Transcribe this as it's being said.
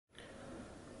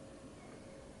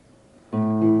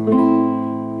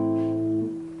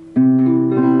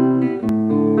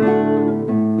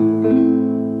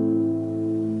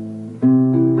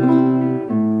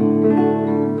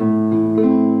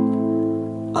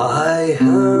I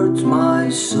hurt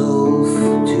myself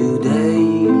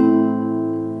today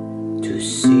to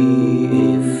see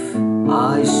if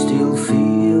I still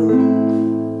feel.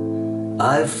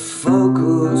 I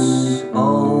focus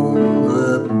on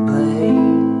the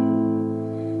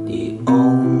pain, the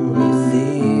only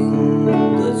thing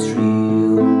that's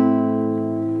real.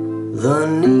 The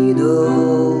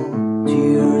needle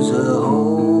tears a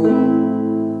hole,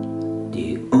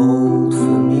 the old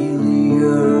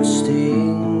familiar sting.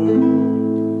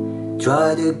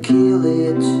 Try to kill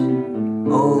it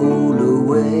all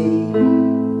away,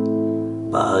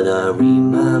 but I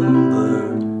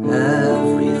remember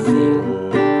everything.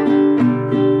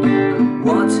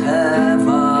 What have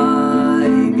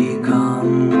I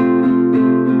become?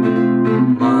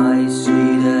 My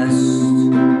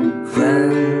sweetest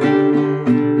friend.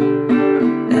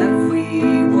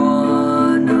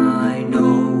 Everyone I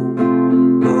know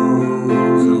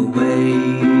goes away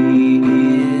in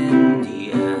the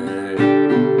end.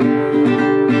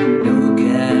 You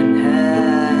can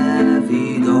have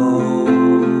it all.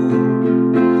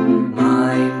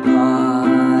 My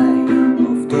pile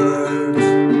of dirt,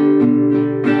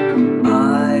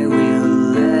 I will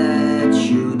let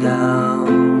you down.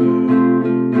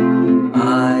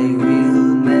 I will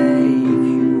make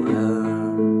you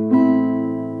hurt.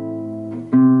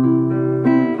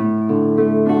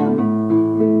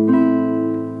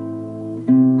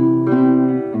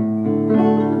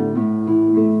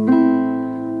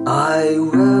 I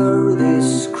wear this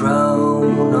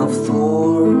crown of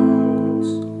thorns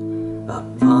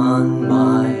upon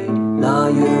my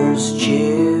liar's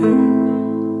chair,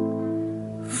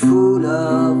 full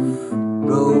of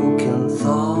broken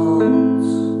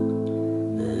thoughts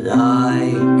that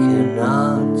I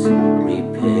cannot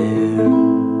repair.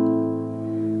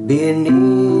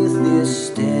 Beneath these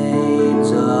stains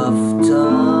of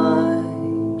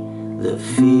time, the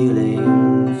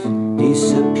feelings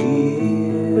disappear.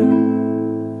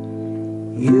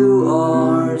 You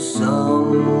are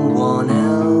someone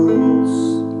else,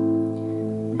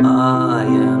 I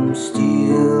am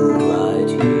still right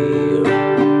here.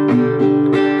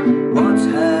 What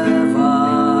have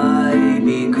I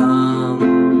become?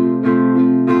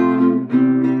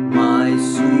 My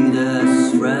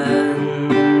sweetest friend.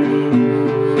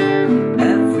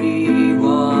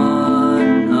 Everyone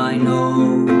I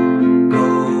know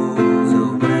goes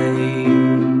away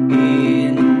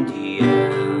in the end.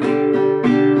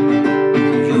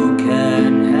 You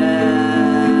can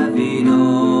have it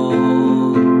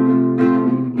all.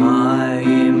 My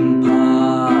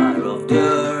empire of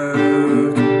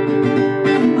dirt,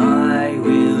 I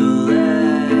will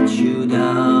let you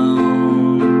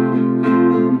down.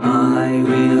 I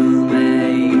will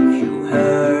make you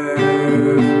hurt.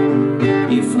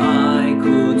 If I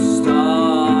could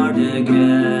start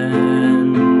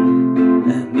again,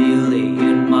 a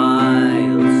million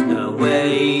miles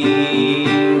away,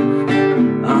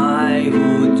 I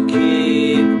would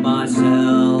keep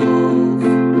myself.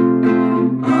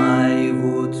 I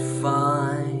would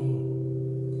find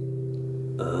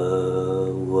a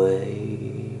way.